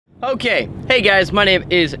Okay, hey guys, my name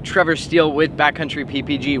is Trevor Steele with Backcountry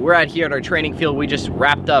PPG. We're out here at our training field. We just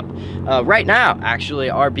wrapped up right now,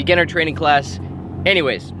 actually, our beginner training class.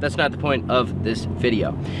 Anyways, that's not the point of this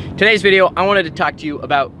video. Today's video, I wanted to talk to you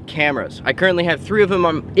about cameras. I currently have 3 of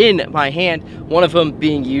them in my hand, one of them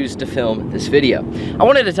being used to film this video. I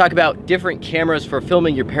wanted to talk about different cameras for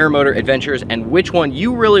filming your paramotor adventures and which one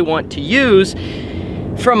you really want to use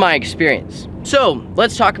from my experience. So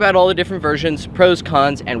let's talk about all the different versions, pros,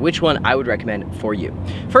 cons, and which one I would recommend for you.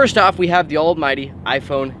 First off, we have the almighty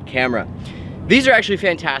iPhone camera. These are actually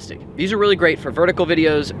fantastic. These are really great for vertical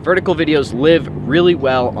videos. Vertical videos live really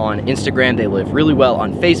well on Instagram, they live really well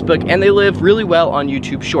on Facebook, and they live really well on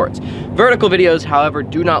YouTube Shorts. Vertical videos, however,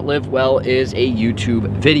 do not live well as a YouTube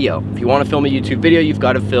video. If you want to film a YouTube video, you've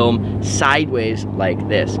got to film sideways like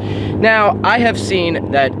this. Now, I have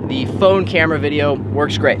seen that the phone camera video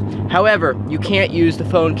works great. However, you can't use the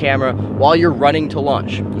phone camera while you're running to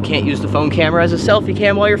launch. You can't use the phone camera as a selfie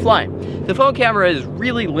cam while you're flying. The phone camera is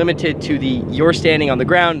really limited to the you're standing on the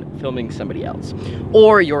ground filming somebody else,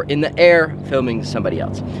 or you're in the air filming somebody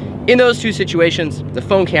else. In those two situations, the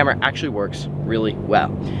phone camera actually works really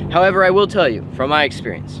well. However, I will tell you from my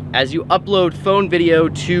experience, as you upload phone video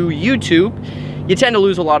to YouTube, you tend to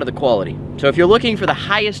lose a lot of the quality. So if you're looking for the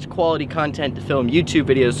highest quality content to film YouTube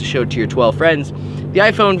videos to show to your 12 friends, the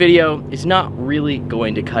iPhone video is not really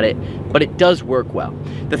going to cut it, but it does work well.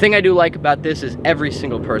 The thing I do like about this is every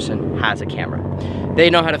single person has a camera. They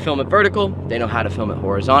know how to film it vertical, they know how to film it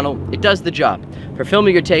horizontal. It does the job. For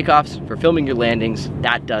filming your takeoffs, for filming your landings,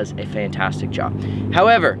 that does a fantastic job.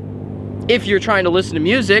 However, if you're trying to listen to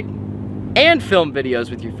music and film videos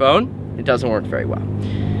with your phone, it doesn't work very well.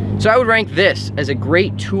 So I would rank this as a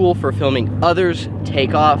great tool for filming others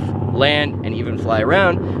take off, land, and even fly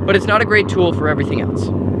around, but it's not a great tool for everything else.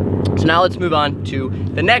 So now let's move on to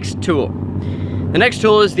the next tool. The next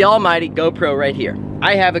tool is the almighty GoPro right here.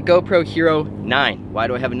 I have a GoPro Hero 9. Why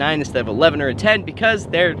do I have a 9 instead of 11 or a 10? Because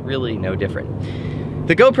they're really no different.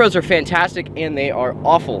 The GoPros are fantastic and they are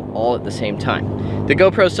awful all at the same time. The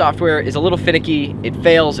GoPro software is a little finicky, it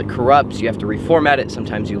fails, it corrupts, you have to reformat it,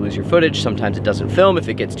 sometimes you lose your footage, sometimes it doesn't film, if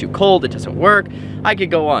it gets too cold, it doesn't work. I could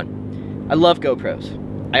go on. I love GoPros.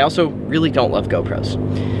 I also really don't love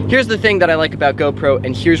GoPros. Here's the thing that I like about GoPro,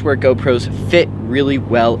 and here's where GoPros fit really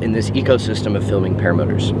well in this ecosystem of filming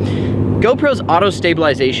paramotors. GoPro's auto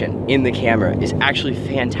stabilization in the camera is actually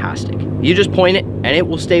fantastic. You just point it and it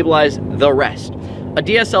will stabilize the rest. A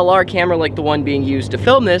DSLR camera like the one being used to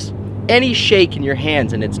film this, any shake in your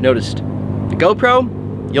hands and it's noticed. The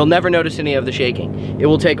GoPro, you'll never notice any of the shaking. It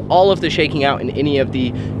will take all of the shaking out in any of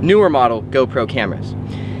the newer model GoPro cameras.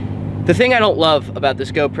 The thing I don't love about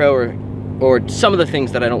this GoPro, or some of the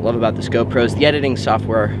things that I don't love about this GoPro, is the editing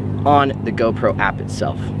software on the GoPro app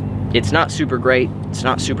itself. It's not super great, it's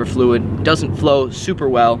not super fluid, doesn't flow super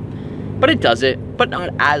well, but it does it, but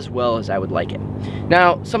not as well as I would like it.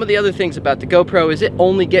 Now, some of the other things about the GoPro is it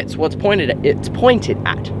only gets what's pointed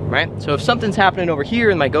at, right? So if something's happening over here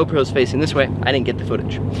and my GoPro's facing this way, I didn't get the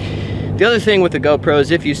footage. The other thing with the GoPro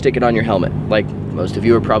is if you stick it on your helmet, like most of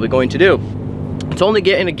you are probably going to do, it's only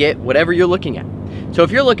going to get whatever you're looking at. So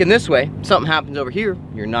if you're looking this way, something happens over here,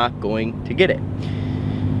 you're not going to get it.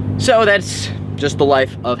 So that's just the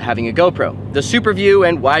life of having a GoPro. The super view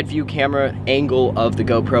and wide view camera angle of the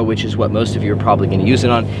GoPro, which is what most of you are probably going to use it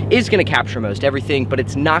on, is going to capture most everything, but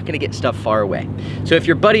it's not going to get stuff far away. So if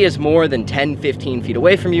your buddy is more than 10, 15 feet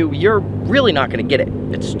away from you, you're really not going to get it.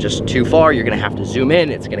 It's just too far, you're going to have to zoom in,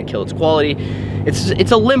 it's going to kill its quality.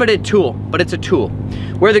 It's a limited tool, but it's a tool.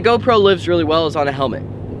 Where the GoPro lives really well is on a helmet.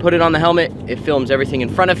 Put it on the helmet, it films everything in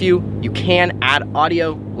front of you. You can add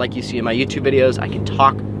audio, like you see in my YouTube videos. I can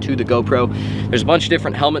talk to the GoPro. There's a bunch of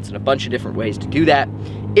different helmets and a bunch of different ways to do that.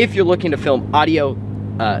 If you're looking to film audio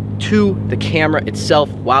to the camera itself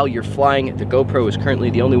while you're flying, the GoPro is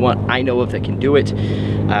currently the only one I know of that can do it.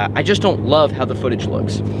 I just don't love how the footage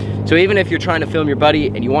looks. So even if you're trying to film your buddy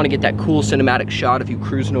and you want to get that cool cinematic shot of you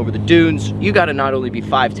cruising over the dunes, you got to not only be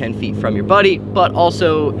 5-10 feet from your buddy, but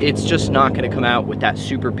also it's just not going to come out with that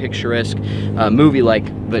super picturesque movie-like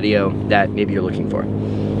video that maybe you're looking for.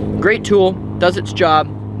 Great tool, does its job,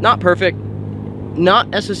 not perfect, not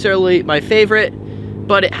necessarily my favorite,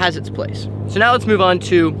 but it has its place. So now let's move on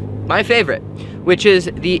to my favorite, which is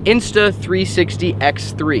the Insta360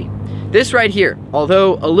 X3. This right here,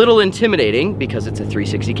 although a little intimidating because it's a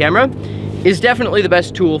 360 camera, is definitely the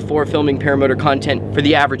best tool for filming paramotor content for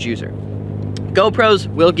the average user. GoPros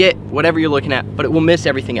will get whatever you're looking at, but it will miss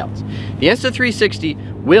everything else. The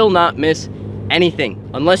Insta360 will not miss anything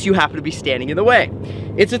unless you happen to be standing in the way.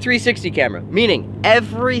 It's a 360 camera, meaning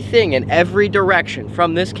everything in every direction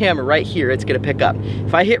from this camera right here, it's gonna pick up.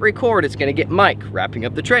 If I hit record, it's gonna get Mike wrapping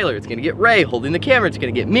up the trailer, it's gonna get Ray holding the camera, it's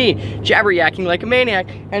gonna get me jabber-yakking like a maniac,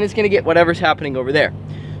 and it's gonna get whatever's happening over there.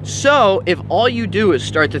 So if all you do is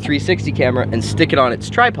start the 360 camera and stick it on its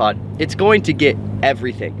tripod, it's going to get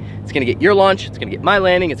everything. It's gonna get your launch, it's gonna get my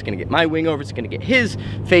landing, it's gonna get my wing over, it's gonna get his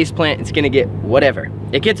face plant, it's gonna get whatever.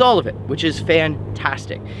 It gets all of it, which is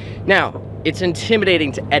fantastic. Now, it's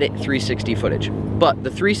intimidating to edit 360 footage, but the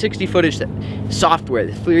 360 footage software,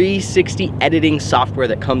 the 360 editing software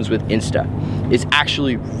that comes with Insta is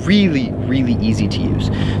actually really, really easy to use.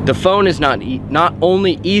 The phone is not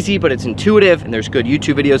only easy, but it's intuitive, and there's good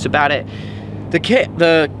YouTube videos about it.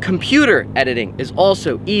 The computer editing is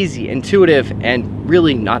also easy, intuitive, and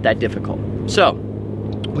really not that difficult. So,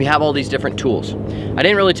 we have all these different tools. I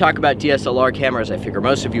didn't really talk about DSLR cameras. I figure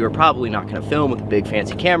most of you are probably not gonna film with a big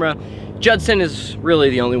fancy camera. Judson is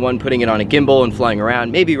really the only one putting it on a gimbal and flying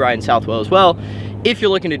around, maybe Ryan Southwell as well. If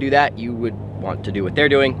you're looking to do that, you would want to do what they're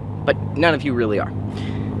doing, but none of you really are.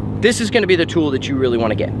 This is gonna be the tool that you really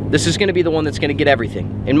wanna get. This is gonna be the one that's gonna get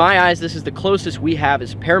everything. In my eyes, this is the closest we have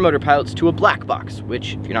as paramotor pilots to a black box,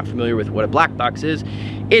 which, if you're not familiar with what a black box is,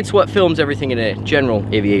 it's what films everything in a general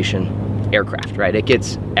aviation aircraft, right? It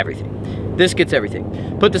gets everything. This gets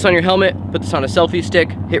everything. Put this on your helmet, put this on a selfie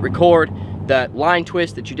stick, hit record. That line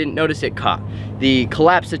twist that you didn't notice, it caught. The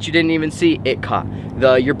collapse that you didn't even see, it caught.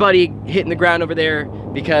 Your buddy hitting the ground over there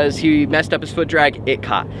because he messed up his foot drag, it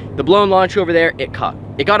caught. The blown launch over there, it caught.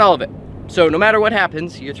 It got all of it. So no matter what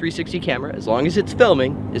happens, your 360 camera, as long as it's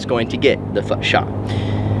filming, is going to get the shot.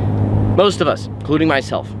 Most of us, including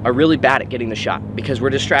myself, are really bad at getting the shot because we're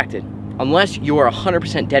distracted. Unless you are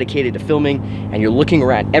 100% dedicated to filming and you're looking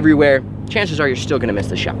around everywhere, chances are you're still gonna miss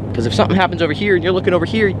the shot. Because if something happens over here and you're looking over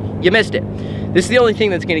here, you missed it. This is the only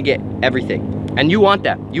thing that's gonna get everything. And you want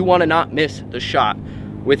that. You wanna not miss the shot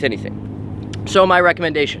with anything. So my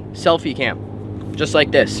recommendation, selfie cam, just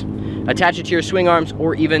like this. Attach it to your swing arms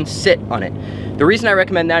or even sit on it. The reason I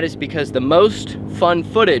recommend that is because the most fun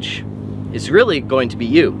footage is really going to be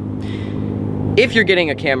you. If you're getting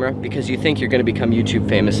a camera because you think you're gonna become YouTube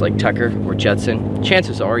famous like Tucker or Judson,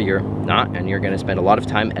 chances are you're not, and you're gonna spend a lot of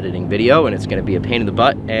time editing video, and it's gonna be a pain in the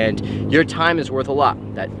butt, and your time is worth a lot.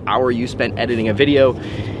 That hour you spent editing a video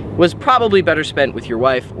was probably better spent with your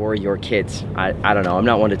wife or your kids. I don't know, I'm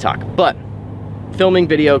not one to talk. But filming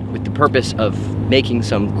video with the purpose of making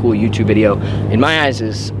some cool YouTube video, in my eyes,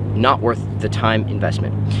 is not worth the time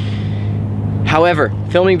investment. However,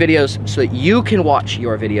 filming videos so that you can watch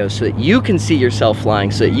your videos, so that you can see yourself flying,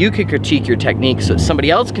 so that you can critique your technique, so that somebody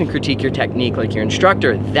else can critique your technique like your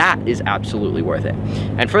instructor, that is absolutely worth it.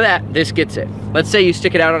 And for that, this gets it. Let's say you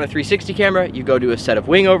stick it out on a 360 camera, you go to a set of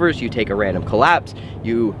wing overs, you take a random collapse,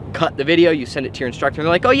 you cut the video, you send it to your instructor, and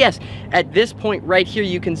they're like, oh yes, at this point right here,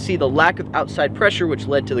 you can see the lack of outside pressure which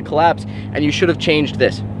led to the collapse, and you should have changed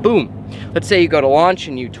this. Boom. Let's say you go to launch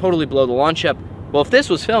and you totally blow the launch up. Well, if this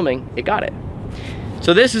was filming, it got it.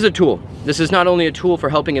 So this is a tool. This is not only a tool for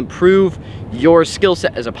helping improve your skill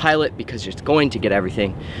set as a pilot because it's going to get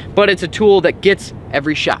everything, but it's a tool that gets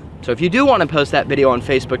every shot. So if you do want to post that video on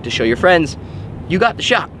Facebook to show your friends, you got the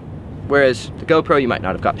shot. Whereas the GoPro, you might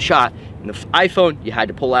not have got the shot. And the iPhone, you had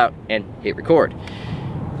to pull out and hit record.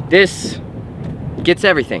 This gets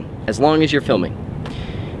everything as long as you're filming.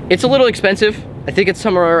 It's a little expensive. I think it's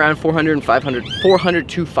somewhere around $400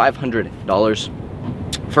 to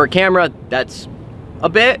 $500. For a camera, that's a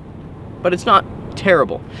bit, but it's not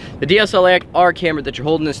terrible. The DSLR camera that you're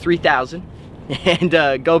holding is $3,000, and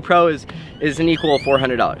GoPro is an equal of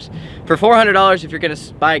 $400. For $400, if you're gonna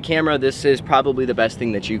buy a camera, this is probably the best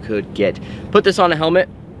thing that you could get. Put this on a helmet,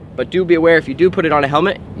 but do be aware if you do put it on a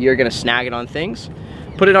helmet, you're gonna snag it on things.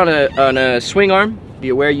 Put it on a swing arm, be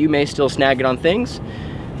aware you may still snag it on things.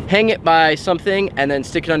 Hang it by something and then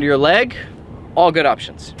stick it under your leg. All good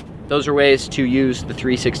options. Those are ways to use the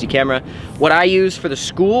 360 camera. What I use for the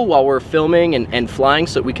school while we're filming and flying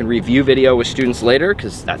so that we can review video with students later,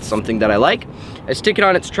 because that's something that I like, I stick it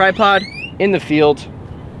on its tripod in the field,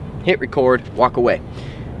 hit record, walk away.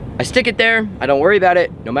 I stick it there, I don't worry about it.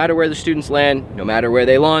 No matter where the students land, no matter where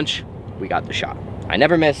they launch, we got the shot. I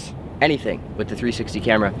never miss anything with the 360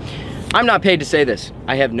 camera. I'm not paid to say this.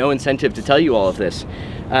 I have no incentive to tell you all of this,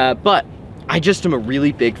 but I just am a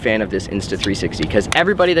really big fan of this Insta360 because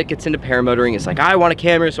everybody that gets into paramotoring is like, I want a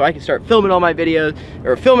camera so I can start filming all my videos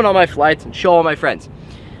or filming all my flights and show all my friends.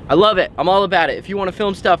 I love it. I'm all about it. If you want to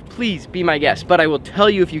film stuff, please be my guest. But I will tell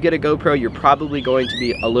you, if you get a GoPro, you're probably going to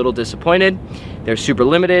be a little disappointed. They're super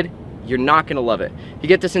limited. you're not gonna love it. If you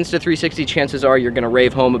get this Insta360, chances are you're gonna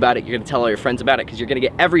rave home about it. You're gonna tell all your friends about it because you're gonna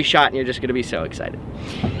get every shot and you're just gonna be so excited.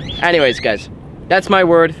 Anyways, guys, that's my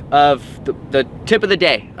word of the tip of the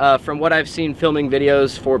day from what I've seen filming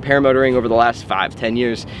videos for paramotoring over the last 5-10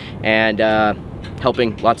 years and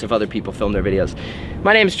helping lots of other people film their videos.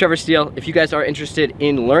 My name is Trevor Steele. If you guys are interested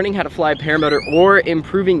in learning how to fly paramotor or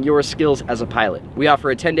improving your skills as a pilot, we offer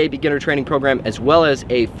a 10-day beginner training program as well as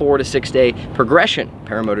a 4 to 6 day progression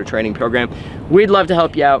paramotor training program. We'd love to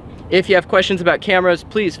help you out. If you have questions about cameras,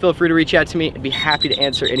 please feel free to reach out to me. I'd be happy to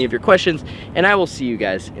answer any of your questions, and I will see you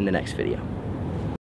guys in the next video.